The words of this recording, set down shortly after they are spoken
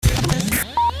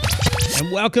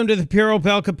And welcome to the Pure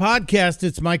Opelka podcast.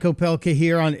 It's Mike Opelka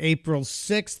here on April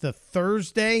 6th, a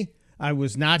Thursday. I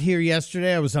was not here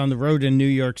yesterday. I was on the road in New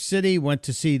York City. Went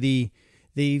to see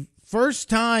the first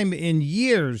time in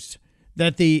years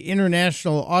that the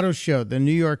International Auto Show, the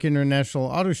New York International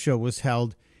Auto Show, was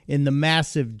held in the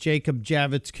massive Jacob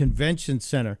Javits Convention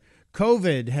Center.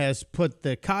 COVID has put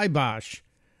the kibosh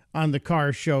on the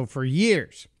car show for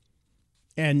years,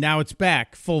 and now it's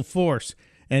back full force.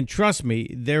 And trust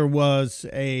me, there was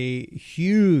a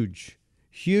huge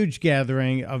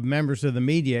gathering of members of the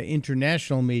media,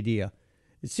 international media.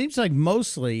 It seems like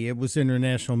mostly it was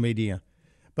international media.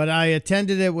 But I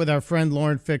attended it with our friend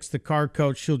Lauren Fix, the car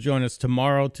coach. She'll join us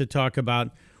tomorrow to talk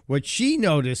about what she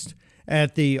noticed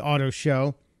at the auto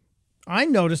show. I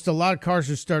noticed a lot of cars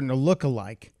are starting to look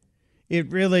alike.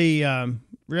 It really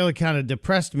kind of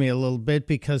depressed me a little bit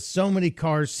because so many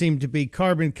cars seem to be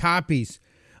carbon copies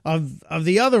of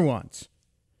the other ones,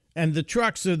 and the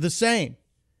trucks are the same.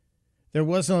 There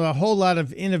wasn't a whole lot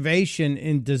of innovation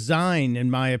in design, in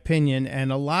my opinion,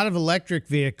 and a lot of electric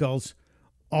vehicles,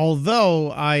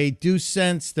 although I do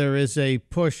sense there is a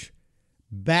push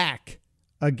back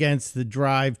against the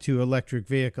drive to electric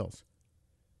vehicles.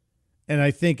 And I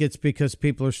think it's because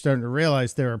people are starting to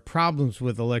realize there are problems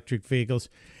with electric vehicles.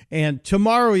 And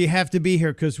tomorrow you have to be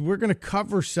here because we're going to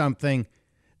cover something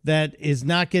that is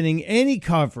not getting any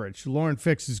coverage. Lauren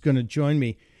Fix is going to join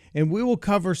me, and we will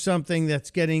cover something that's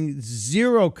getting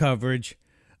zero coverage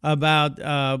about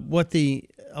what the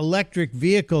electric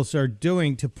vehicles are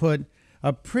doing to put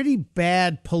a pretty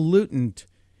bad pollutant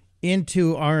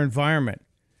into our environment.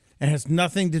 It has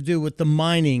nothing to do with the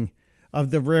mining of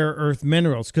the rare earth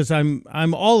minerals, because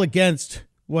I'm all against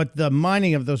what the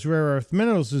mining of those rare earth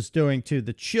minerals is doing to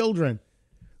the children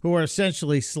who are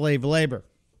essentially slave labor.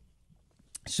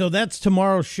 So that's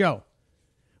tomorrow's show,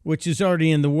 which is already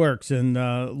in the works, and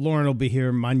Lauren will be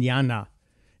here mañana,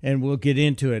 and we'll get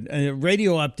into it. A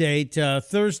radio update,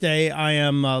 Thursday, I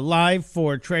am live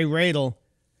for Trey Radel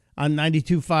on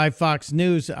 92.5 Fox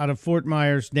News out of Fort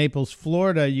Myers, Naples,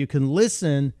 Florida. You can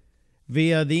listen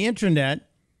via the internet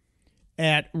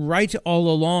at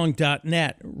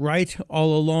rightallalong.net,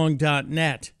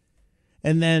 rightallalong.net.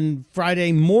 And then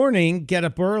Friday morning, get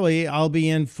up early, I'll be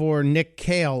in for Nick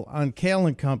Kale on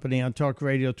Kale & Company on Talk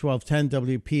Radio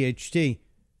 1210 WPHT.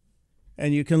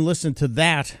 And you can listen to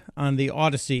that on the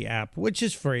Odyssey app, which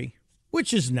is free,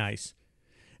 which is nice.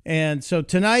 And so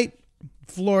tonight,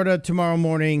 Florida, tomorrow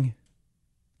morning,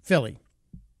 Philly.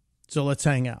 So let's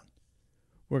hang out.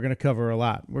 We're going to cover a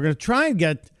lot. We're going to try and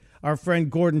get our friend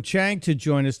Gordon Chang to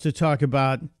join us to talk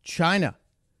about China.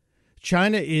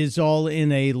 China is all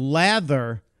in a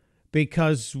lather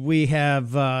because we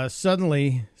have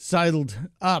suddenly sidled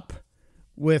up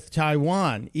with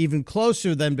Taiwan, even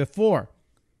closer than before.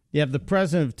 You have the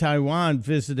president of Taiwan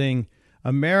visiting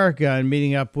America and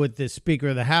meeting up with the Speaker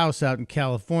of the House out in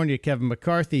California. Kevin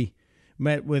McCarthy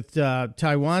met with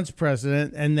Taiwan's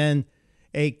president, and then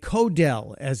a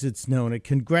CODEL, as it's known, a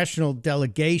congressional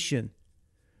delegation,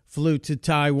 flew to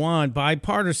Taiwan,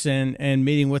 bipartisan, and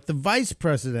meeting with the vice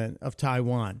president of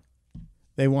Taiwan.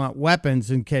 They want weapons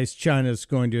in case China's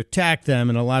going to attack them,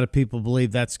 and a lot of people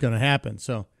believe that's going to happen.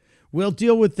 So we'll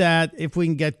deal with that if we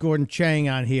can get Gordon Chang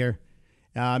on here.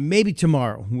 Maybe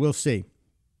tomorrow. We'll see.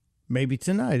 Maybe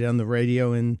tonight on the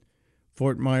radio in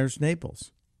Fort Myers,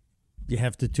 Naples. You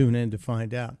have to tune in to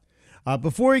find out.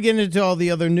 Before we get into all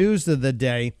the other news of the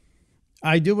day,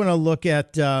 I do want to look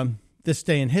at this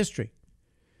day in history.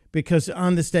 Because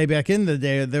on this day, back in the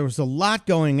day, there was a lot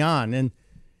going on. And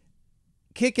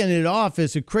kicking it off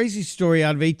is a crazy story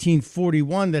out of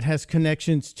 1841 that has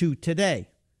connections to today.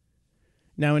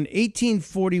 Now, in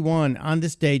 1841, on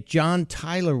this date, John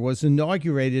Tyler was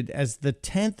inaugurated as the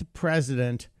 10th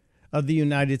president of the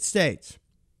United States.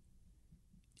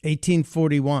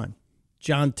 1841,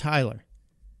 John Tyler,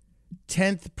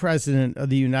 10th president of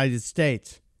the United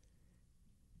States.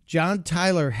 John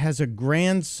Tyler has a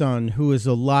grandson who is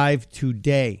alive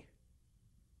today.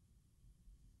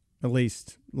 At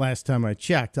least last time I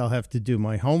checked. I'll have to do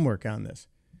my homework on this.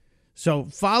 So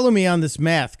follow me on this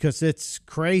math because it's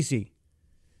crazy.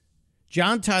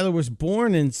 John Tyler was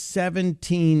born in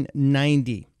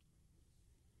 1790.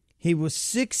 He was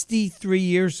 63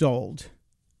 years old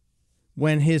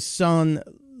when his son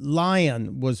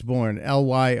Lyon was born,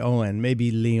 Lyon, maybe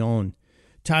Leon.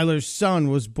 Tyler's son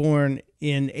was born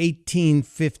in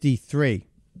 1853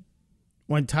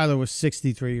 when Tyler was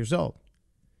 63 years old.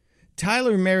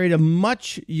 Tyler married a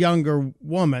much younger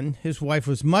woman. His wife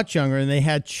was much younger, and they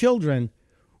had children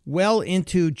well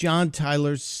into John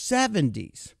Tyler's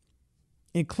 70s,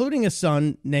 including a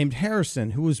son named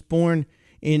Harrison, who was born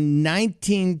in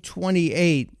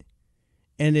 1928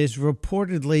 and is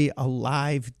reportedly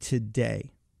alive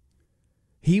today.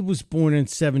 He was born in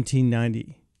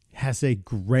 1790, has a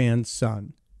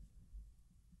grandson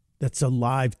that's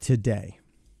alive today.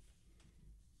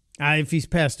 If he's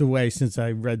passed away since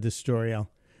I read this story,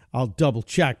 I'll double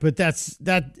check. But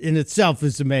that in itself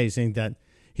is amazing that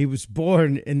he was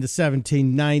born in the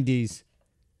 1790s,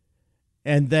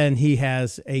 and then he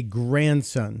has a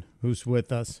grandson who's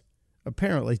with us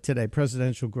apparently today,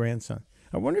 presidential grandson.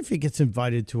 I wonder if he gets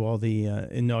invited to all the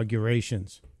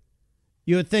inaugurations.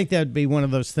 You would think that would be one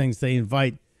of those things they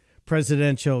invite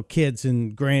presidential kids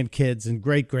and grandkids and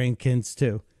great-grandkids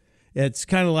to. It's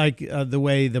kind of like the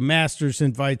way the Masters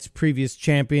invites previous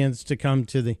champions to come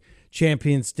to the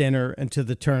champions dinner and to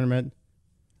the tournament.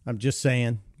 I'm just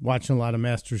saying, watching a lot of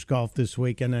Masters golf this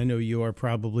week, and I know you are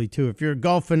probably too, if you're a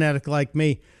golf fanatic like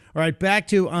me. All right, back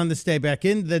to On This Day, back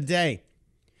in the day.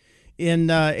 In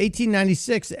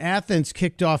 1896, Athens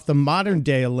kicked off the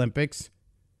modern-day Olympics,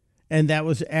 and that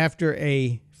was after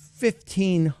a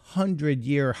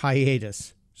 1,500-year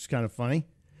hiatus. It's kind of funny.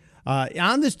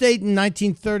 On this date in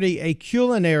 1930, a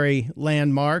culinary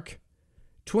landmark,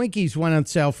 Twinkies went on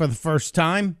sale for the first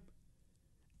time,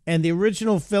 and the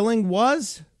original filling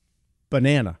was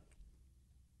banana.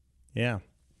 Yeah.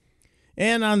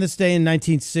 And on this day in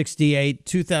 1968,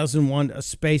 2001, A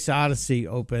Space Odyssey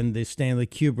opened, the Stanley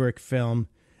Kubrick film,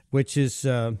 which is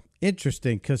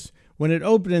interesting because when it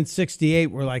opened in 68,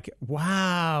 we're like,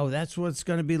 wow, that's what it's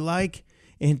going to be like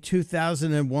in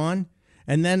 2001.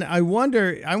 And then I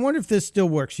wonder if this still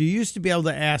works. You used to be able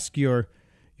to ask your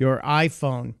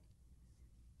iPhone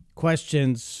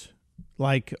questions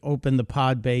like open the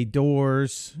pod bay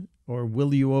doors or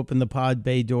will you open the pod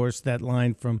bay doors, that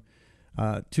line from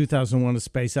 2001 A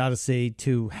Space Odyssey,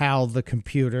 to Hal the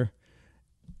computer.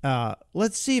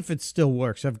 Let's see if it still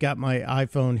works. I've got my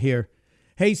iPhone here.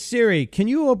 Hey Siri, can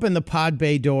you open the pod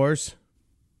bay doors?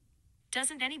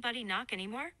 Doesn't anybody knock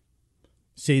anymore?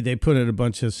 See, they put in a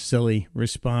bunch of silly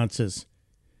responses.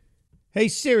 Hey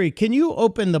Siri, can you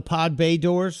open the pod bay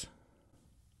doors?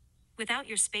 Without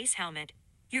your space helmet,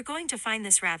 you're going to find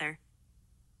this rather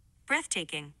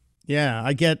breathtaking. Yeah,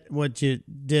 I get what you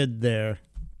did there.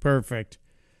 Perfect.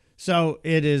 So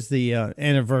it is the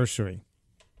anniversary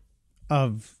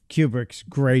of Kubrick's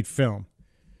great film,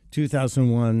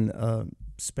 2001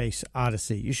 Space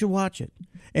Odyssey. You should watch it.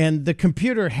 And the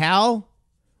computer HAL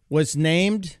was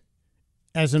named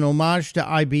as an homage to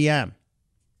IBM.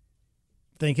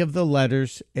 Think of the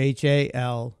letters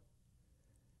HAL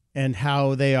and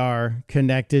how they are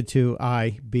connected to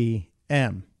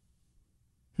IBM.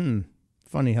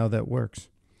 Funny how that works.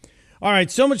 All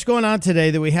right, so much going on today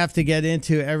that we have to get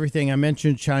into everything. I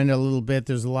mentioned China a little bit.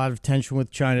 There's a lot of tension with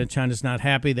China. China's not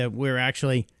happy that we're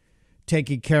actually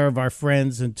taking care of our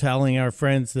friends and telling our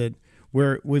friends that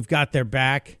we've got their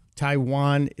back.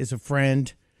 Taiwan is a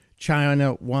friend.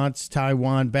 China wants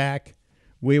Taiwan back.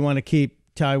 We want to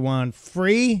keep Taiwan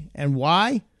free. And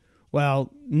why?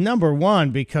 Well, number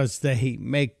one, because they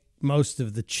make most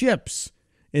of the chips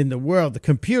in the world, the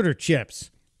computer chips.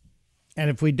 And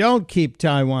if we don't keep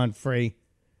Taiwan free,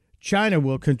 China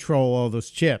will control all those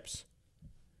chips.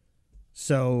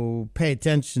 So pay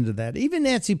attention to that. Even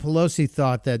Nancy Pelosi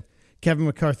thought that Kevin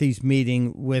McCarthy's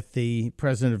meeting with the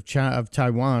president of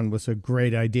Taiwan was a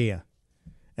great idea.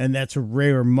 And that's a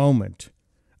rare moment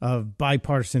of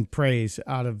bipartisan praise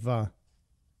out of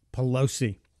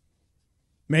Pelosi.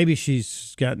 Maybe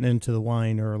she's gotten into the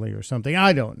wine early or something.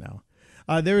 I don't know.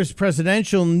 There is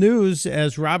presidential news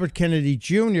as Robert Kennedy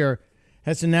Jr.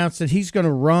 has announced that he's going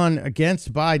to run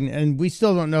against Biden, and we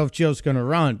still don't know if Joe's going to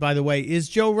run. By the way, is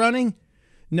Joe running?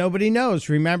 Nobody knows.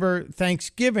 Remember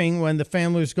Thanksgiving when the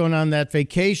family was going on that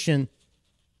vacation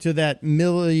to that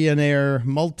multi-millionaire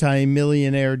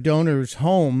donor's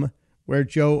home where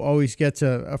Joe always gets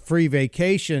a free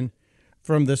vacation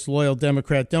from this loyal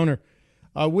Democrat donor.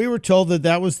 We were told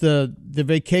that was the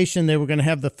vacation they were going to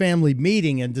have the family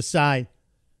meeting and decide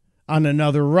on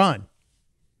another run.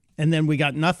 And then we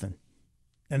got nothing.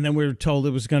 And then we were told it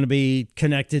was going to be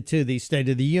connected to the State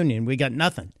of the Union. We got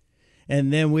nothing.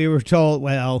 And then we were told,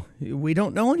 well, we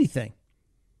don't know anything.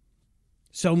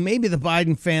 So maybe the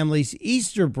Biden family's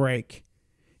Easter break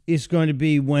is going to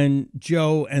be when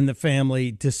Joe and the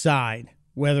family decide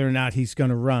whether or not he's going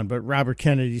to run. But Robert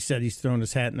Kennedy said he's thrown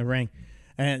his hat in the ring.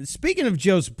 And speaking of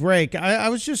Joe's break, I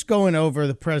was just going over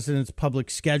the president's public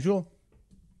schedule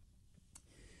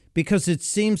because it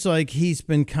seems like he's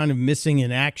been kind of missing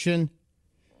in action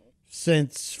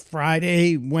since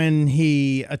Friday when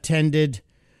he attended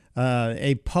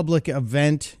a public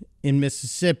event in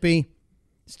Mississippi.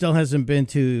 Still hasn't been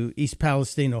to East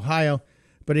Palestine, Ohio.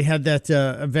 but he had that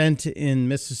event in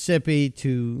Mississippi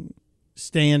to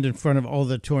stand in front of all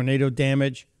the tornado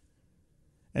damage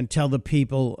and tell the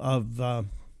people of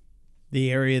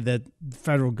the area that the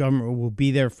federal government will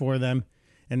be there for them.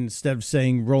 And instead of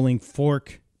saying Rolling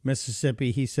Fork,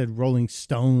 Mississippi, he said Rolling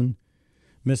Stone,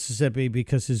 Mississippi,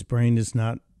 because his brain is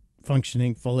not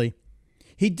functioning fully.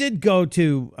 He did go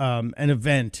to an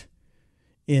event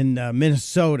in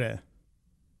Minnesota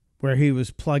where he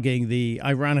was plugging the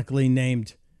ironically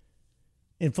named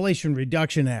Inflation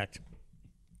Reduction Act.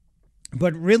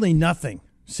 But really nothing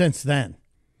since then.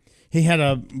 He had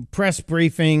a press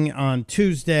briefing on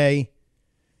Tuesday.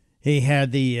 He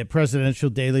had the presidential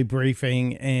daily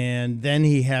briefing, and then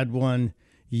he had one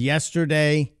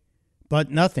yesterday, but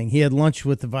nothing. He had lunch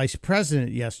with the vice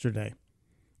president yesterday,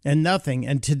 and nothing.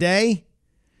 And today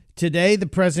the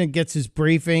president gets his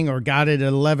briefing, or got it at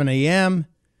 11 a.m.,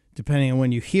 depending on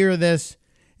when you hear this,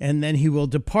 and then he will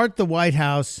depart the White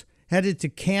House, headed to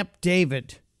Camp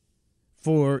David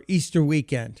for Easter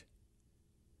weekend.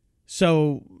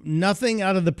 So nothing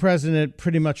out of the president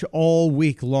pretty much all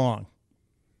week long.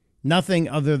 Nothing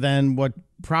other than what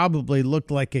probably looked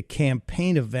like a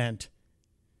campaign event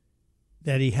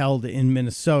that he held in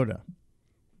Minnesota.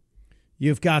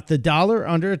 You've got the dollar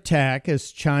under attack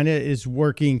as China is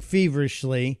working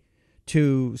feverishly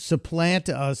to supplant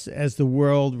us as the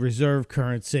world reserve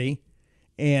currency.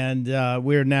 And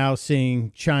we're now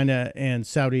seeing China and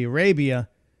Saudi Arabia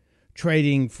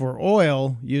trading for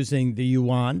oil using the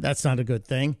yuan. That's not a good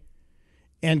thing.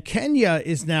 And Kenya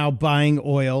is now buying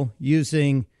oil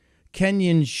using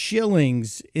Kenyan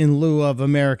shillings in lieu of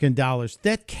American dollars.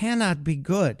 That cannot be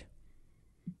good.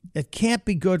 It can't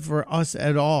be good for us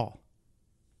at all.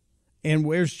 And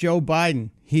where's Joe Biden?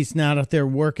 He's not out there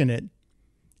working it.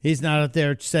 He's not out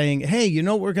there saying, hey, you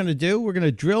know what we're going to do? We're going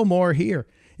to drill more here.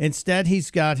 Instead,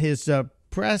 he's got his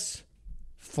press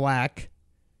flack,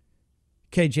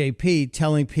 KJP,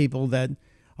 telling people that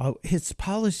his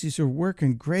policies are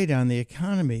working great on the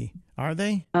economy. Are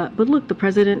they? But look, the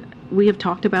president, we have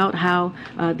talked about how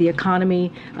the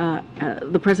economy,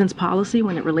 the president's policy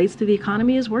when it relates to the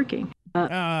economy is working.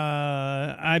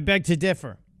 I beg to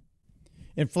differ.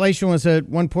 Inflation was at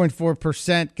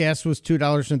 1.4%. Gas was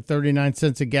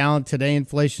 $2.39 a gallon. Today,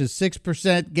 inflation is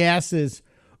 6%. Gas is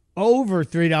over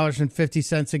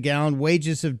 $3.50 a gallon.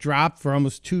 Wages have dropped for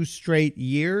almost 2 straight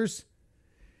years.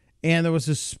 And there was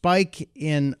a spike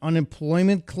in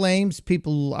unemployment claims.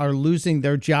 People are losing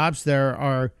their jobs. There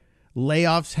are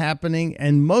layoffs happening,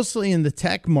 and mostly in the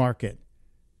tech market.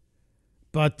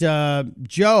 But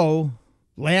Joe,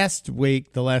 last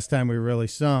week, the last time we really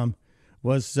saw him,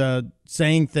 was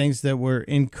saying things that were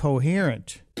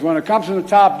incoherent. When it comes from the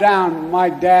top down,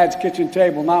 my dad's kitchen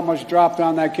table, not much dropped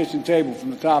on that kitchen table from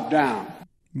the top down.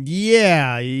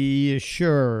 Yeah,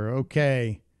 sure,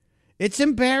 okay. It's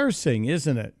embarrassing,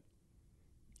 isn't it?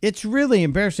 It's really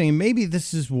embarrassing. And maybe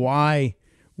this is why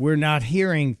we're not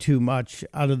hearing too much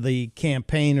out of the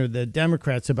campaign or the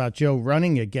Democrats about Joe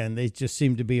running again. They just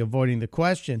seem to be avoiding the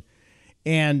question.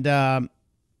 And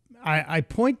I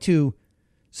point to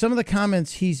some of the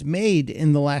comments he's made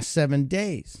in the last 7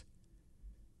 days.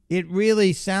 It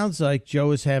really sounds like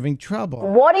Joe is having trouble.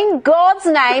 What in God's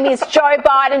name is Joe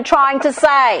Biden trying to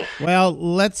say? Well,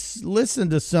 let's listen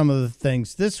to some of the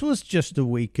things. This was just a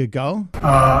week ago.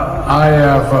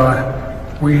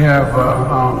 We have,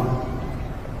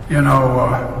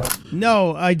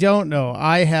 No, I don't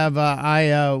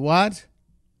know. What?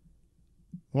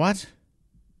 What?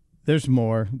 There's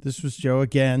more. This was Joe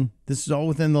again. This is all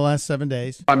within the last 7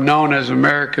 days. I'm known as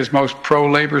America's most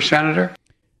pro-labor senator.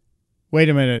 Wait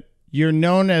a minute. You're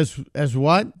known as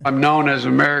what? I'm known as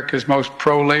America's most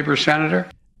pro-labor senator.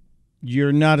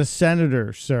 You're not a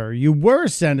senator, sir. You were a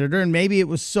senator, and maybe it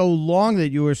was so long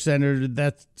that you were a senator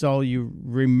that's all you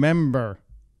remember.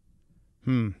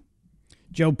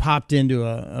 Joe popped into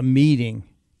a meeting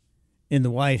in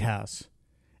the White House,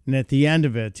 and at the end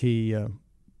of it,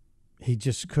 he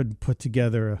just couldn't put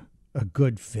together a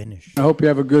good finish. I hope you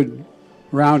have a good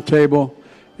round table,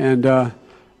 and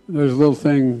there's a little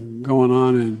thing going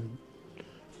on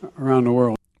around the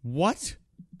world. What?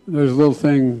 There's a little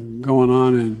thing going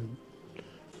on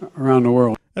around the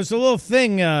world. There's a little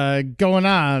thing going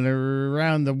on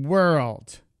around the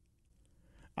world.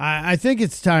 I think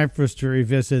it's time for us to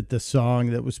revisit the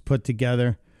song that was put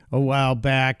together a while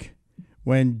back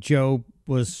when Joe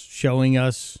was showing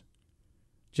us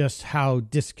just how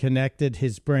disconnected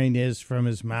his brain is from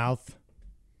his mouth.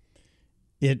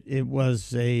 It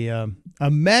was a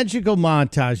magical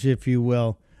montage, if you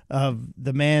will, of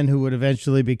the man who would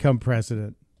eventually become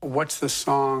president. What's the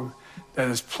song that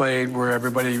is played where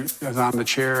everybody is on the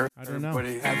chair. I don't know.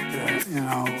 Everybody had,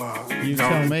 You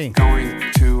tell me.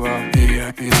 Going to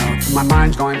my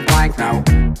mind's going blank now.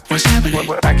 What's happening?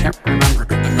 What, I can't remember.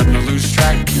 I'm going to lose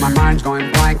track. My mind's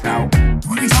going blank now.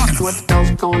 What are you talking about? What the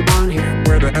hell's going on here?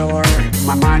 Where the hell are we?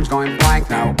 My mind's going blank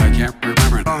now. I can't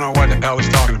remember. I don't know what the hell he's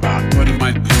talking about. What am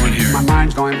I doing here? My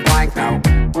mind's going blank now.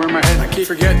 Where am I headed? I keep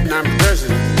forgetting I'm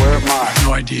president. Where am I?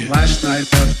 No idea. Last night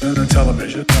on the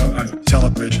television,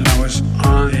 I was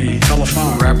on a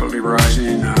telephone rapidly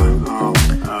rising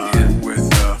and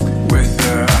with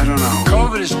I don't know.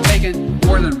 COVID has taken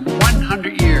more than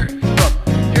 100 years. Look,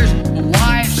 here's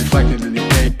lives reflected in the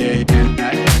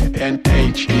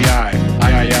NHEI.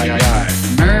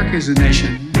 America is a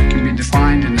nation that can be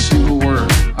defined in a single word.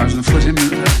 I was going to put him in.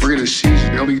 We're going to seize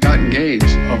the ill-begotten gains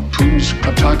of Putin's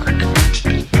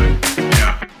kleptocracy.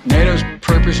 Yeah. NATO's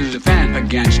purpose is to defend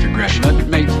against aggression. Let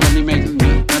me make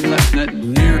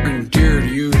near and dear to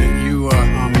you that you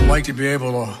like to be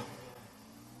able to.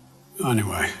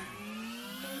 Anyway,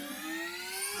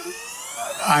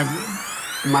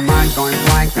 my mind's going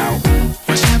blank now.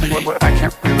 What's happening? What, I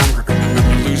can't remember. I'm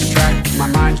going to lose track. My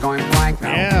mind's going blank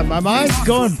now. Yeah, my mind's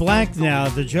going blank now.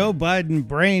 The Joe Biden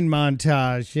brain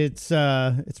montage.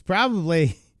 It's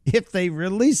probably, if they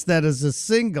release that as a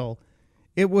single,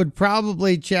 it would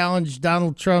probably challenge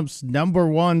Donald Trump's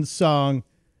 #1 song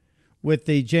with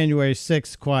the January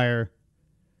 6th choir.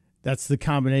 That's the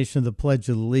combination of the Pledge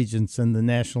of Allegiance and the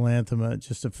national anthem.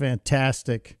 Just a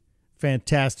fantastic,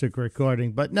 fantastic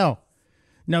recording. But no,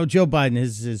 Joe Biden,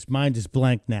 his mind is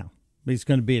blank now. He's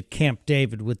going to be at Camp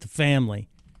David with the family.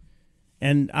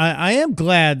 And I am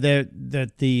glad that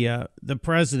the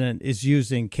president is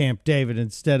using Camp David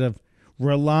instead of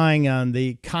relying on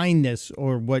the kindness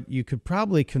or what you could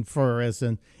probably confer as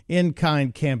an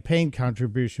in-kind campaign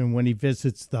contribution when he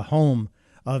visits the home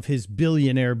of his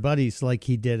billionaire buddies like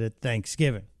he did at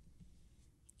Thanksgiving.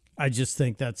 I just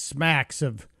think that smacks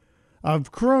of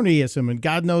cronyism, and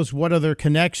God knows what other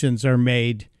connections are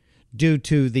made due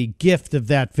to the gift of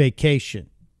that vacation.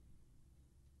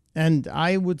 And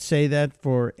I would say that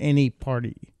for any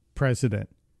party president.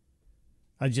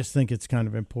 I just think it's kind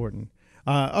of important.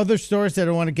 Other stories that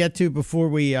I want to get to before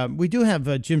we do have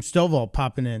Jim Stovall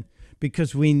popping in,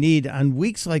 because we need, on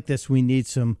weeks like this, we need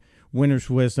some winner's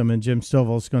wisdom, and Jim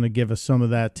Stovall is going to give us some of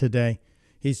that today.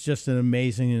 He's just an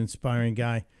amazing and inspiring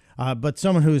guy. But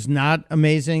someone who's not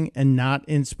amazing and not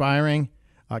inspiring,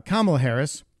 Kamala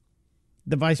Harris,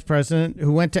 the vice president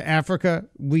who went to Africa.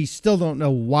 We still don't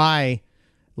know why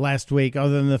last week,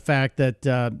 other than the fact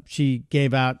that she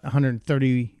gave out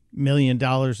 $130 million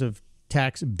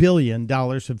billion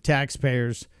dollars of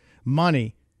taxpayers'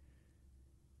 money,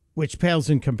 which pales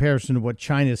in comparison to what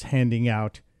China's handing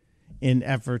out in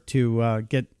effort to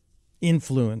get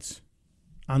influence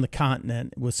on the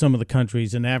continent with some of the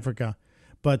countries in Africa.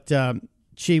 But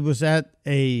she was at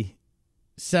a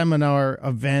seminar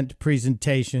event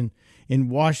presentation in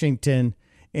Washington,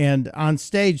 and on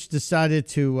stage decided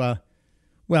to,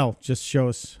 just show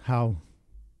us how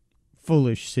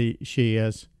foolish she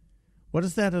is. What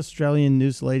does that Australian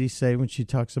news lady say when she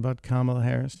talks about Kamala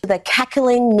Harris? The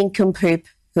cackling nincompoop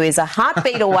who is a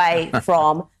heartbeat away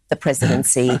from the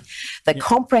presidency, the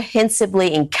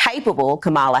comprehensively incapable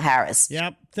Kamala Harris.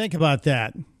 Yep, think about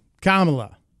that.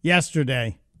 Kamala,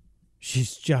 yesterday,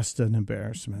 she's just an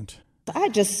embarrassment. I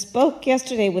just spoke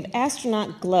yesterday with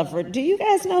astronaut Glover. Do you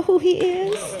guys know who he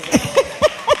is?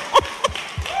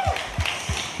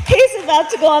 He's about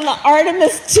to go on the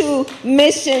Artemis 2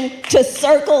 mission to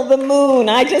circle the moon.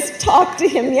 I just talked to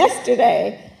him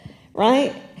yesterday,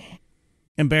 right?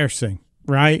 Embarrassing,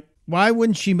 right? Why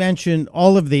wouldn't she mention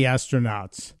all of the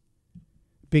astronauts?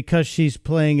 Because she's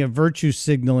playing a virtue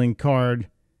signaling card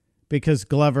because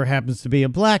Glover happens to be a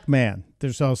black man.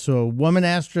 There's also a woman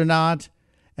astronaut,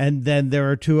 and then there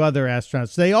are 2 other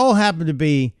astronauts. They all happen to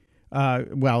be,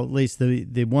 at least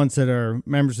the ones that are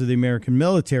members of the American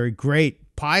military, great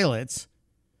pilots,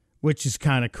 which is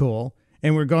kind of cool.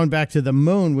 And we're going back to the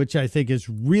moon, which I think is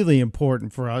really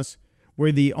important for us.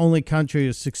 We're the only country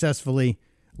who successfully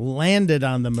landed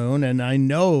on the moon, and I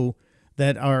know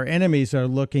that our enemies are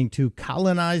looking to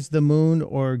colonize the moon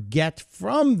or get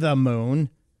from the moon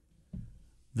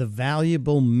the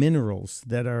valuable minerals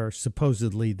that are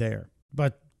supposedly there.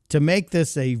 But to make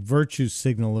this a virtue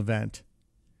signal event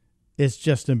is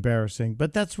just embarrassing.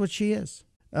 But that's what she is.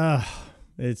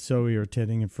 It's so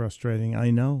irritating and frustrating.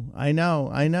 I know.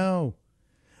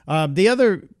 The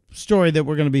other story that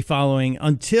we're going to be following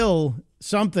until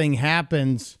something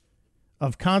happens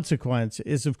of consequence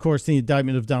is, of course, the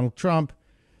indictment of Donald Trump.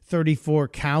 34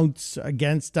 counts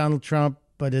against Donald Trump,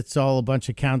 but it's all a bunch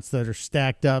of counts that are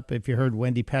stacked up. If you heard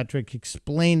Wendy Patrick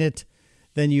explain it,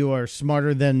 then you are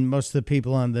smarter than most of the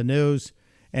people on the news.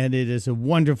 And it is a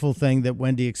wonderful thing that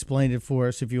Wendy explained it for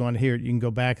us. If you want to hear it, you can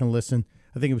go back and listen.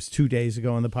 I think it was 2 days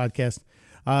ago on the podcast.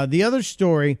 The other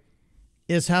story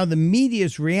is how the media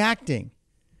is reacting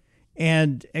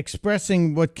and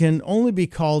expressing what can only be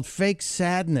called fake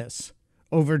sadness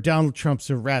over Donald Trump's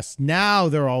arrest. Now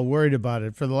they're all worried about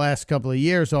it. For the last couple of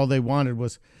years, all they wanted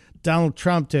was Donald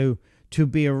Trump to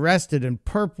be arrested and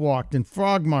perp walked and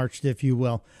frog marched, if you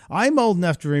will. I'm old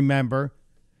enough to remember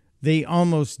the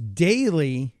almost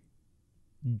daily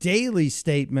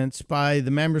statements by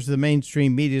the members of the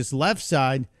mainstream media's left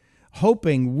side,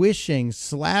 hoping, wishing,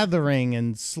 slathering,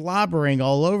 and slobbering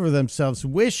all over themselves,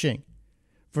 wishing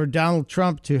for Donald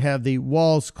Trump to have the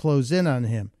walls close in on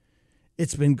him.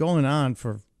 It's been going on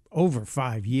for over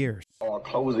 5 years. Are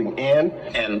closing in,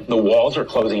 and the walls are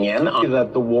closing in.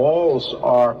 That the walls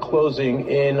are closing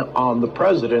in on the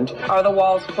president. Are the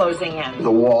walls closing in?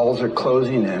 The walls are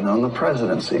closing in on the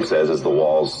presidency. He says as the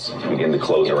walls begin to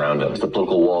close around him. The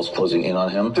political walls closing in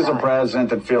on him. This is a president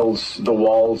that feels the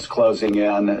walls closing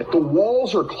in. The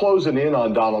walls are closing in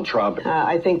on Donald Trump.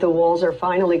 I think the walls are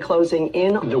finally closing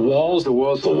in. The walls are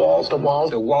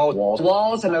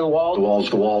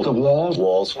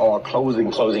closing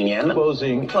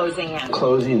in.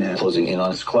 Closing in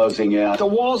on. Closing in. The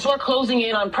walls are closing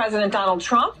in on President Donald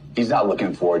Trump. He's not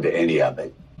looking forward to any of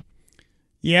it.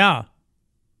 Yeah.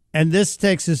 And this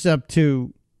takes us up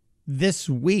to this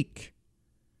week.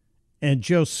 And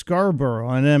Joe Scarborough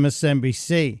on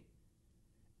MSNBC.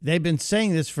 They've been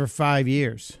saying this for 5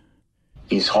 years.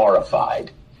 He's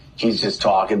horrified. He's just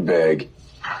talking big.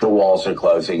 The walls are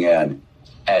closing in,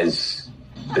 as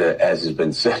has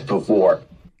been said before.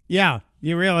 Yeah.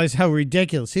 You realize how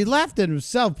ridiculous. He laughed at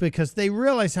himself because they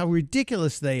realize how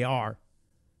ridiculous they are.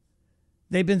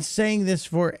 They've been saying this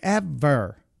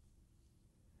forever.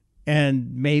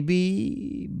 And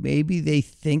maybe they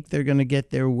think they're going to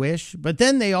get their wish. But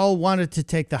then they all wanted to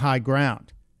take the high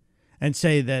ground and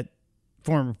say that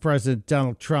former President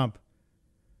Donald Trump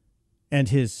and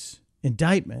his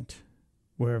indictment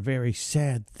were a very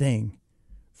sad thing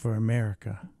for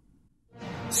America.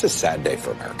 It's a sad day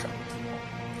for America.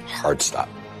 Hard stop.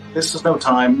 This is no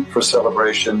time for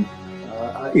celebration.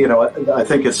 I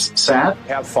think it's sad. I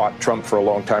have fought Trump for a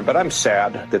long time, but I'm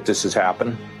sad that this has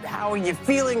happened. How are you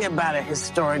feeling about a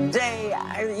historic day?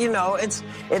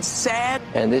 It's sad.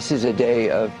 And this is a day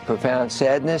of profound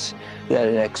sadness that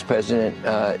an ex-president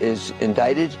is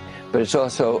indicted. But it's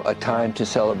also a time to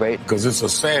celebrate. Because it's a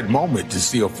sad moment to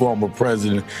see a former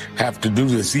president have to do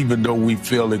this, even though we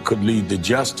feel it could lead to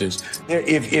justice.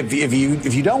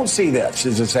 If you don't see this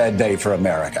as a sad day for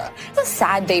America. It's a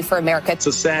sad day for America. It's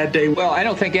a sad day. Well, I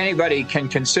don't think anybody can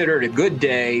consider it a good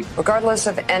day. Regardless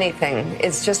of anything,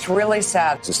 it's just really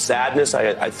sad. It's a sadness,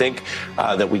 I think,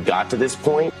 that we got to this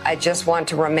point. I just want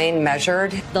to remain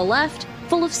measured. The left,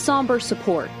 full of somber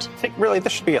support. I think really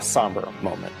this should be a somber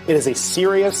moment. It is a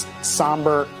serious,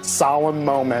 somber, solemn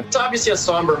moment. It's obviously a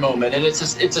somber moment, and it's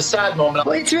a sad moment.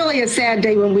 Well, it's really a sad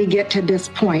day when we get to this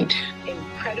point.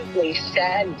 Incredibly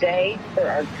sad day for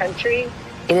our country.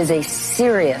 It is a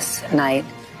serious night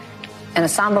and a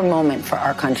somber moment for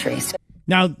our country.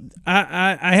 Now,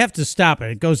 I have to stop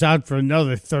it. It goes out for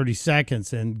another 30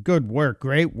 seconds, and good work,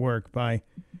 great work by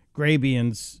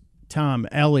Grabian's Tom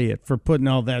Elliott for putting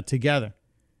all that together.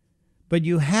 But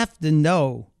you have to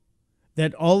know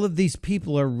that all of these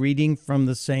people are reading from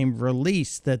the same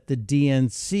release that the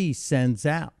DNC sends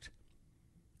out.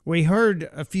 We heard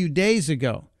a few days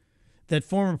ago that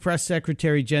former Press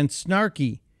Secretary Jen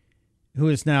Snarky, who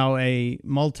is now a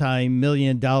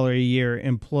multi-million-dollar-a-year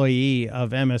employee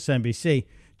of MSNBC,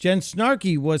 Jen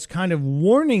Snarky was kind of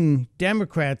warning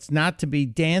Democrats not to be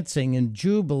dancing and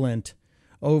jubilant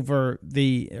over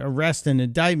the arrest and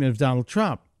indictment of Donald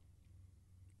Trump.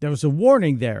 There was a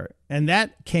warning there, and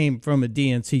that came from a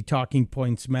DNC Talking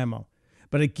Points memo.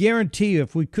 But I guarantee you,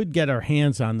 if we could get our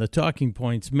hands on the Talking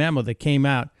Points memo that came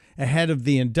out ahead of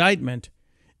the indictment,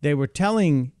 they were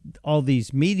telling all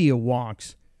these media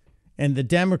wonks and the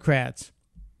Democrats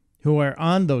who are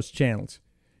on those channels,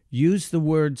 use the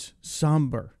words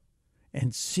somber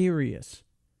and serious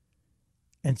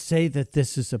and say that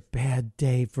this is a bad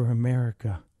day for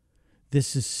America.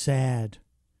 This is sad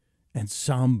and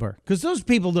somber, because those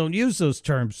people don't use those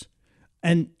terms,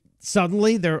 and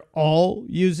suddenly they're all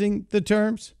using the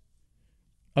terms.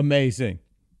 Amazing,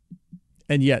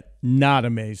 and yet not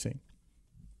amazing.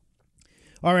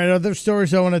 All right, other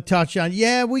stories I want to touch on.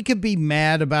 Yeah, we could be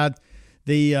mad about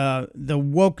the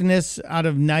wokeness out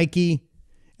of Nike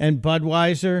and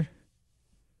Budweiser,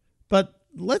 but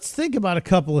let's think about a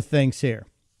couple of things here.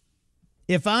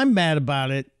 If I'm mad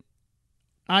about it,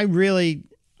 I really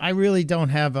don't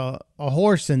have a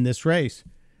horse in this race.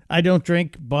 I don't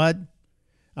drink Bud.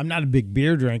 I'm not a big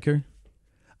beer drinker.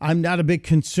 I'm not a big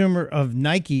consumer of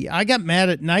Nike. I got mad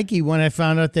at Nike when I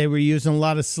found out they were using a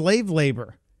lot of slave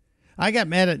labor. I got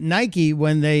mad at Nike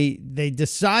when they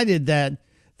decided that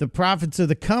the profits of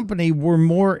the company were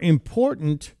more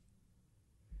important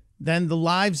than the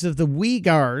lives of the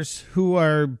Uyghurs, who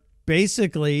are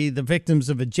basically the victims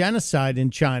of a genocide in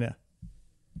China.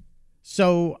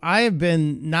 So I have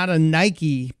been not a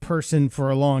Nike person for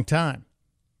a long time.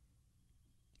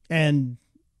 And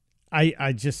I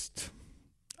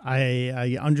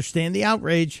understand the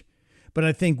outrage, but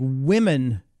I think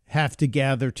women have to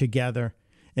gather together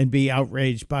and be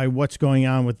outraged by what's going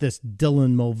on with this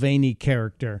Dylan Mulvaney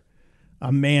character,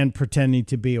 a man pretending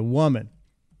to be a woman,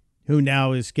 who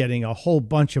now is getting a whole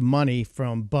bunch of money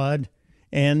from Bud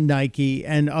and Nike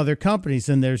and other companies.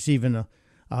 And there's even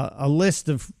a list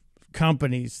of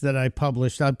companies that I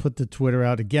published, I'd put the Twitter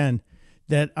out again,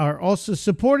 that are also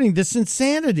supporting this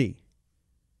insanity.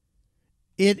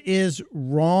 It is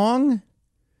wrong.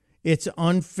 It's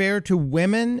unfair to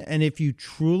women. And if you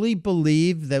truly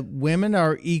believe that women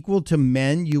are equal to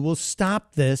men, you will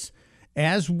stop this.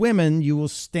 As women, you will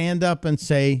stand up and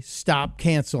say, stop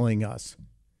canceling us.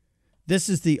 This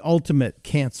is the ultimate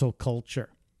cancel culture.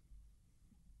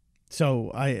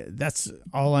 So that's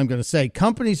all I'm going to say.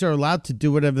 Companies are allowed to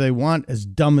do whatever they want, as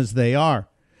dumb as they are.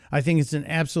 I think it's an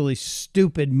absolutely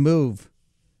stupid move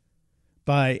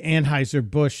by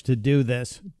Anheuser-Busch to do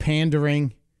this.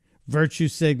 Pandering, virtue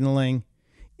signaling,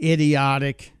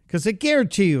 idiotic. Because I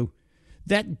guarantee you,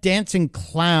 that dancing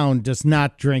clown does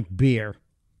not drink beer.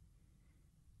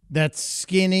 That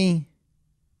skinny,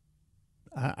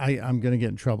 I'm going to get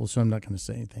in trouble, so I'm not going to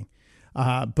say anything.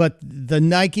 But the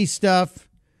Nike stuff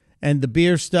and the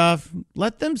beer stuff,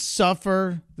 let them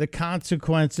suffer the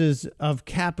consequences of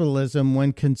capitalism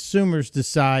when consumers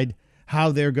decide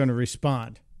how they're going to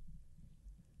respond.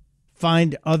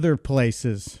 Find other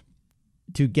places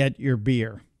to get your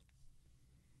beer.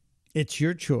 It's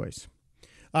your choice.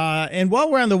 And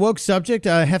while we're on the woke subject,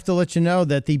 I have to let you know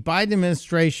that the Biden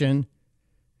administration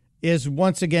is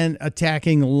once again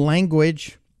attacking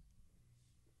language.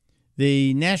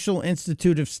 The National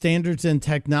Institute of Standards and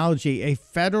Technology, a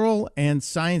federal and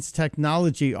science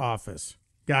technology office.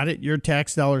 Got it? Your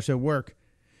tax dollars at work.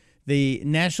 The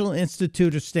National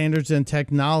Institute of Standards and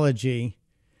Technology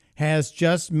has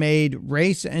just made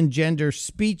race and gender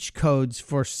speech codes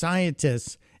for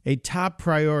scientists a top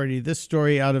priority. This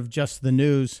story out of Just the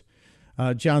News,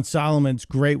 John Solomon's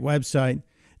great website.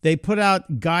 They put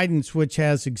out guidance which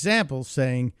has examples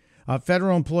saying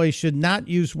federal employees should not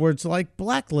use words like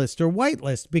blacklist or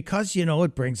whitelist because,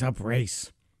 it brings up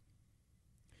race.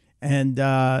 And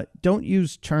don't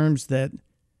use terms that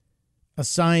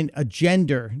assign a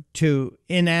gender to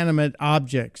inanimate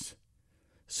objects,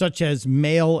 such as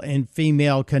male and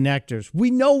female connectors.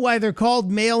 We know why they're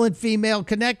called male and female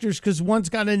connectors, because one's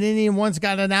got an innie and one's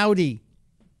got an outie.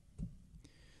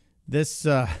 This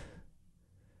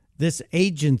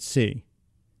agency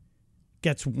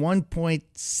gets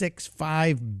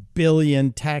 $1.65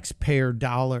 billion taxpayer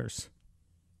dollars.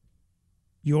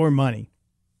 Your money.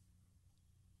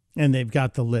 And they've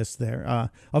got the list there.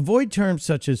 Avoid terms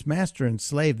such as master and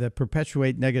slave that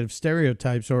perpetuate negative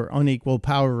stereotypes or unequal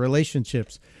power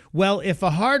relationships. Well, if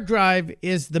a hard drive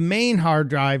is the main hard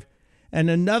drive and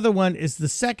another one is the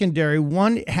secondary,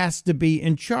 one has to be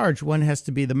in charge. One has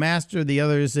to be the master. The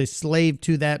other is a slave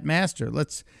to that master.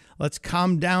 Let's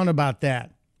calm down about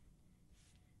that.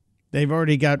 They've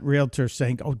already got realtors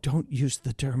saying, oh, don't use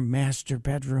the term master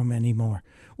bedroom anymore.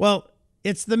 Well,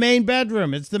 it's the main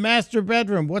bedroom. It's the master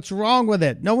bedroom. What's wrong with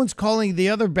it? No one's calling the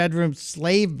other bedrooms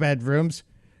slave bedrooms.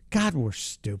 God, we're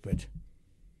stupid.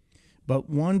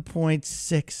 But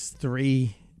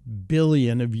 $1.63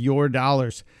 billion of your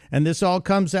dollars. And this all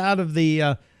comes out of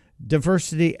the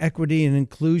diversity, equity, and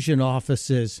inclusion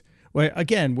offices, where,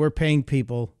 again, we're paying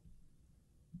people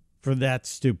for that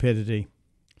stupidity.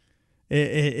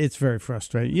 It's very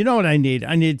frustrating. You know what I need?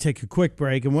 I need to take a quick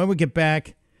break. And when we get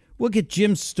back, we'll get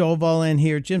Jim Stovall in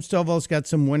here. Jim Stovall's got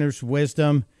some winner's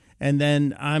wisdom. And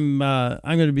then I'm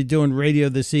going to be doing radio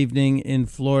this evening in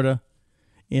Florida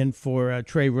in for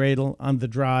Trey Radel on The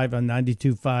Drive on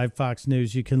 92.5 Fox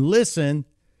News. You can listen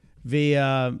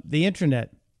via the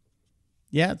internet.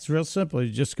 Yeah, it's real simple.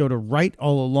 You just go to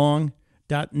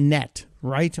rightallalong.net,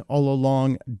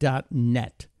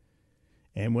 rightallalong.net.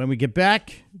 And when we get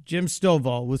back, Jim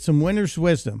Stovall with some winner's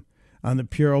wisdom on the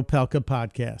Pure Opelka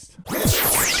podcast.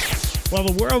 Well,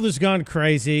 the world has gone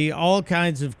crazy. All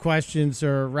kinds of questions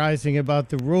are arising about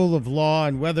the rule of law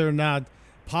and whether or not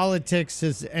politics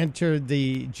has entered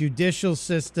the judicial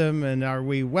system, and are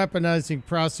we weaponizing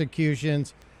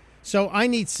prosecutions? So I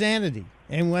need sanity.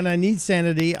 And when I need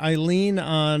sanity, I lean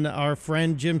on our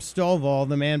friend Jim Stovall,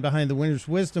 the man behind the Winner's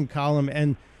Wisdom column,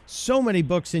 and so many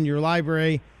books in your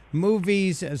library,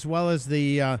 movies, as well as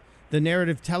the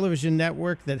narrative television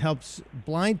network that helps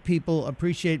blind people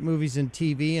appreciate movies and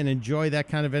TV and enjoy that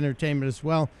kind of entertainment as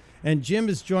well. And Jim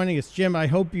is joining us. Jim, I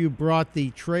hope you brought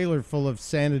the trailer full of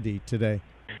sanity today.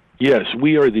 Yes,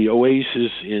 we are the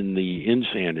oasis in the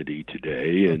insanity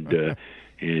today, and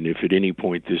and if at any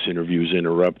point this interview is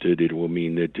interrupted, it will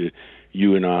mean that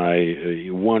you and I,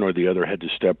 one or the other, had to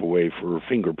step away for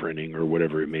fingerprinting or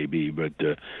whatever it may be. But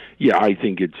yeah, I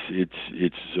think it's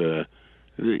that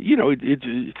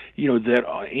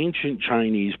ancient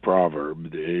Chinese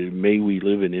proverb, may we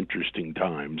live in interesting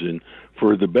times, and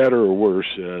for the better or worse,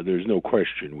 there's no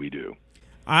question we do.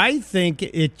 I think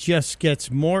it just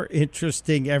gets more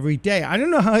interesting every day. I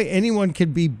don't know how anyone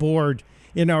can be bored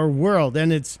in our world,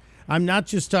 and I'm not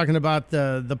just talking about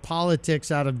the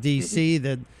politics out of D.C.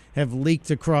 that have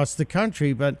leaked across the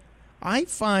country, but I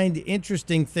find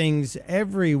interesting things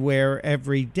everywhere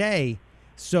every day.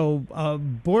 So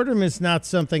boredom is not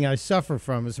something I suffer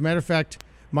from. As a matter of fact,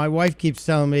 my wife keeps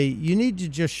telling me, you need to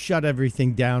just shut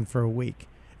everything down for a week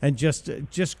and just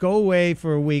go away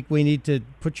for a week. We need to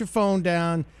put your phone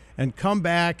down and come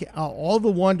back. All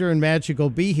the wonder and magic will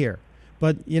be here.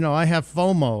 But, I have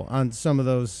FOMO on some of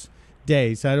those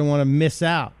days. I don't want to miss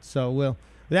out. So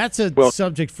that's a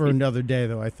subject for another day,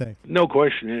 though, I think. No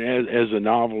question. As a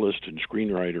novelist and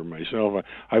screenwriter myself,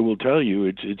 I will tell you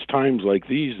it's times like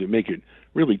these that make it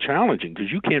really challenging, because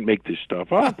you can't make this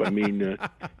stuff up. I mean,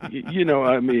 I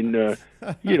don't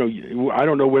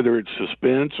know whether it's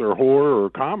suspense or horror or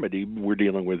comedy we're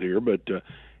dealing with here, but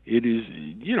it is,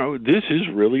 this is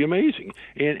really amazing.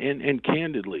 And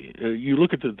candidly, you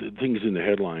look at the things in the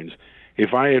headlines.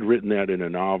 If I had written that in a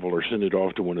novel or sent it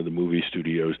off to one of the movie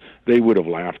studios, they would have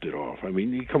laughed it off. I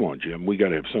mean, come on, Jim, we got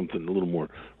to have something a little more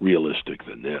realistic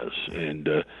than this. And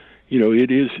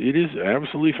it is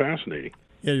absolutely fascinating.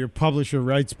 Yeah, your publisher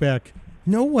writes back,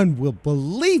 no one will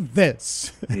believe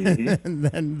this. Mm-hmm. And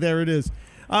then there it is.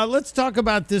 Let's talk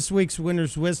about this week's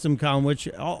Winner's Wisdom column,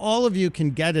 which all of you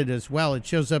can get it as well. It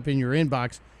shows up in your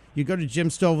inbox. You go to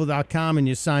jimstovall.com and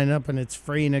you sign up, and it's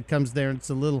free, and it comes there. And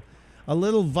it's a little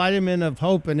vitamin of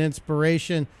hope and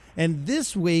inspiration. And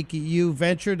this week you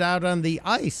ventured out on the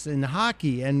ice in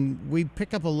hockey, and we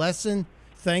pick up a lesson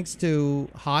thanks to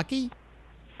hockey.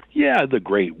 Yeah, the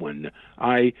great one.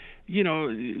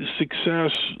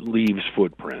 Success leaves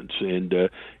footprints, and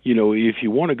if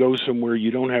you want to go somewhere,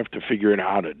 you don't have to figure out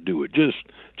how to do it.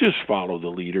 Just follow the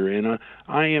leader. And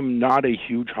I am not a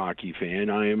huge hockey fan.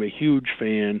 I am a huge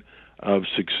fan of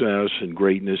success and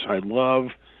greatness. I love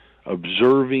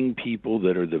observing people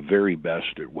that are the very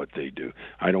best at what they do.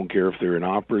 I don't care if they're an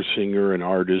opera singer, an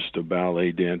artist, a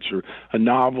ballet dancer, a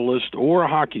novelist, or a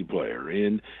hockey player.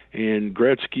 And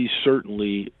Gretzky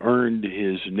certainly earned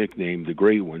his nickname, the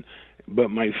Great One. But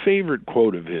my favorite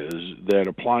quote of his that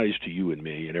applies to you and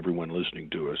me and everyone listening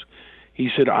to us,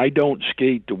 he said, I don't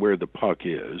skate to where the puck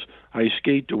is. I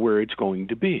skate to where it's going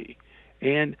to be.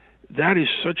 And that is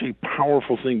such a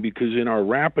powerful thing, because in our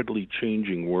rapidly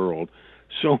changing world,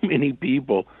 so many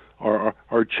people are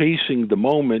chasing the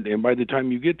moment, and by the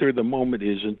time you get there, the moment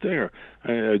isn't there.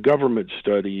 A government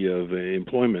study of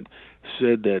employment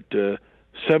said that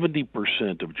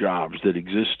 70% of jobs that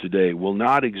exist today will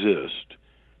not exist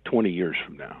 20 years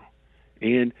from now.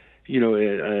 And,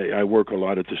 I work a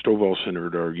lot at the Stovall Center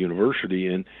at our university,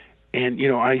 and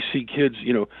I see kids,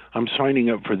 I'm signing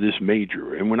up for this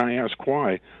major. And when I ask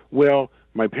why, well,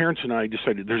 my parents and I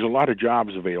decided there's a lot of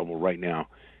jobs available right now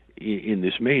in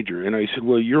this major. And I said,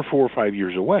 well, you're 4 or 5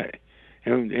 years away.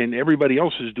 And everybody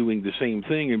else is doing the same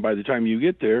thing. And by the time you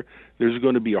get there, there's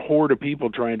going to be a horde of people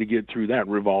trying to get through that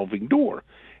revolving door.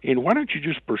 And why don't you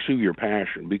just pursue your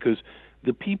passion? Because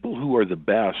the people who are the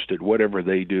best at whatever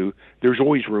they do, there's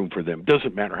always room for them.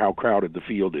 Doesn't matter how crowded the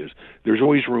field is. There's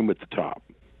always room at the top.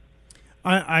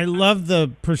 I love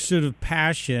the pursuit of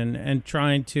passion and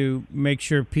trying to make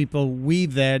sure people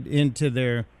weave that into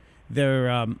their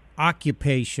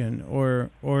occupation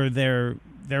or their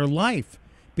life.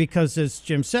 Because as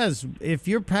Jim says, if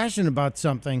you're passionate about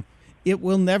something, it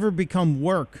will never become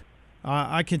work.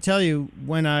 I can tell you,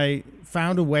 when I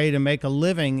found a way to make a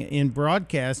living in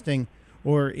broadcasting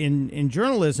or in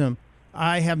journalism,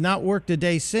 I have not worked a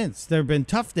day since. There have been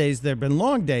tough days, there have been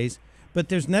long days, but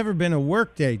there's never been a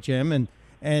work day, Jim.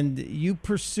 And you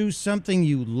pursue something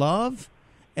you love,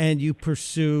 and you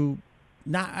pursue,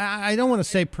 not, I don't want to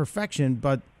say perfection,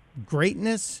 but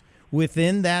greatness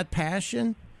within that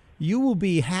passion, you will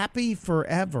be happy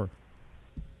forever.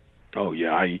 Oh,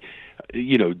 yeah.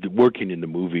 Working in the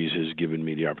movies has given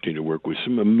me the opportunity to work with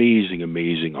some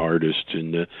amazing artists,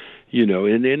 and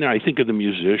and then I think of the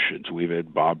musicians. We've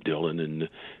had Bob Dylan,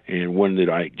 and one that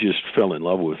I just fell in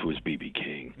love with was B.B.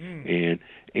 King,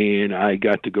 and I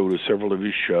got to go to several of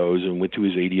his shows and went to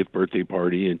his 80th birthday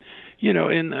party, and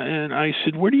I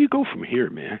said, "Where do you go from here,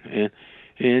 man?"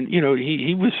 And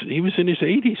he was in his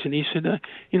 80s, and he said,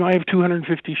 I have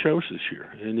 250 shows this year,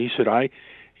 and he said, I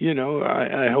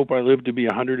hope I live to be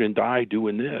 100 and die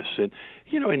doing this. And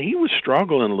he was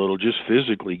struggling a little just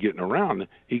physically getting around.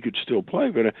 He could still play,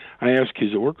 but I asked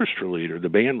his orchestra leader, the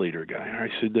band leader guy, I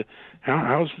said,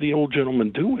 how's the old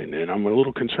gentleman doing? And I'm a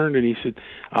little concerned. And he said,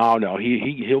 oh no,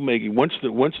 he'll make it once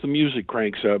the music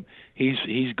cranks up,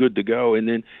 he's good to go. And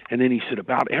then he said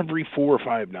about every 4 or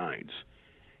 5 nights,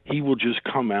 he will just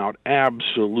come out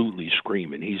absolutely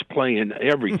screaming. He's playing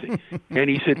everything. And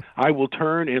he said, I will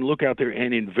turn and look out there,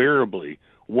 and invariably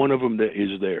one of them that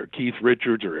is there, Keith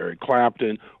Richards or Eric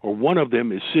Clapton, or one of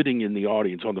them is sitting in the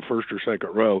audience on the first or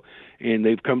second row, and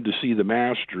they've come to see the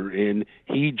master, and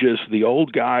the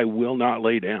old guy will not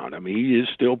lay down. I mean, he is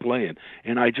still playing.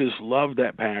 And I just love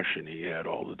that passion he had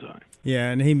all the time. Yeah,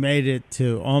 and he made it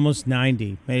to almost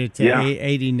 90, made it to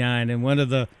 89, and one of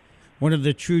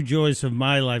the true joys of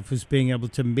my life was being able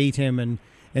to meet him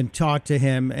and talk to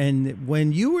him. And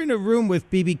when you were in a room with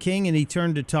B.B. King and he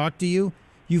turned to talk to you,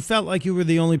 you felt like you were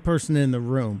the only person in the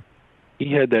room.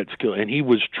 He had that skill, and he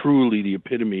was truly the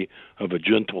epitome of a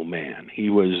gentleman. He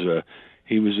was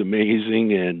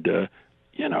amazing, and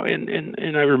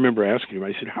and I remember asking him.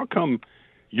 I said, "How come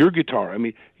your guitar? I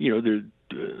mean, there's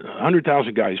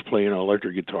 100,000 guys playing an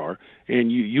electric guitar, and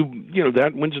you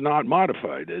that one's not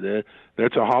modified.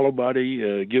 That's a hollow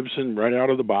body Gibson right out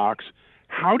of the box.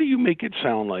 How do you make it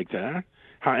sound like that?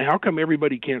 How come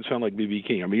everybody can't sound like B.B.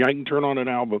 King? I mean, I can turn on an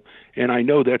album, and I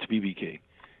know that's B.B. King."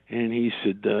 And he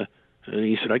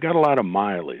said, I got a lot of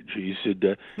mileage. He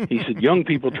said, young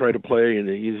people try to play,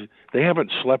 and they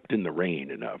haven't slept in the rain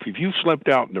enough. If you've slept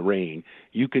out in the rain,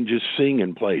 you can just sing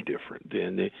and play different.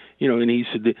 And and he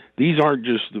said, these aren't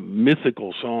just the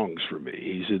mythical songs for me.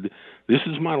 He said, this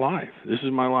is my life. This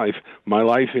is my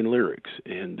life in lyrics.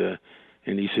 And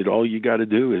he said, all you got to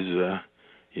do is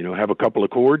have a couple of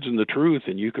chords and the truth,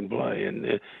 and you can play.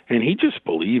 And he just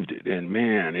believed it. And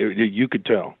man, you could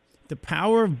tell. The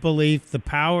power of belief, the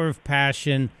power of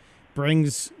passion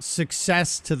brings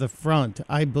success to the front.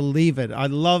 I believe it. I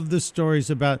love the stories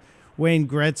about Wayne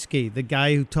Gretzky, the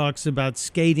guy who talks about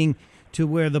skating to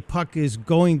where the puck is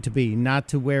going to be, not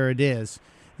to where it is,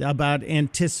 about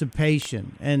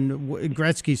anticipation. And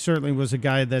Gretzky certainly was a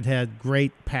guy that had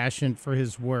great passion for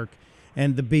his work,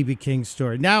 and the B.B. King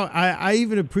story. Now, I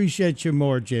even appreciate you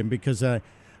more, Jim, because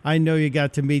I know you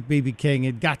got to meet B.B. King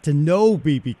and got to know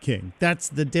B.B. King. That's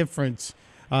the difference,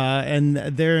 and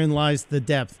therein lies the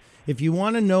depth. If you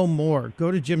want to know more,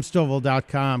 go to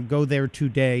jimstovall.com. Go there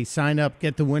today. Sign up,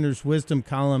 get the Winner's Wisdom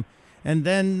column, and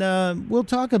then we'll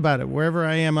talk about it wherever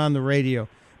I am on the radio.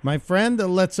 My friend,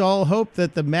 let's all hope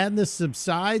that the madness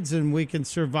subsides and we can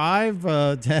survive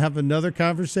to have another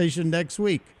conversation next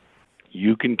week.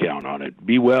 You can count on it.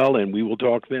 Be well, and we will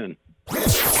talk then.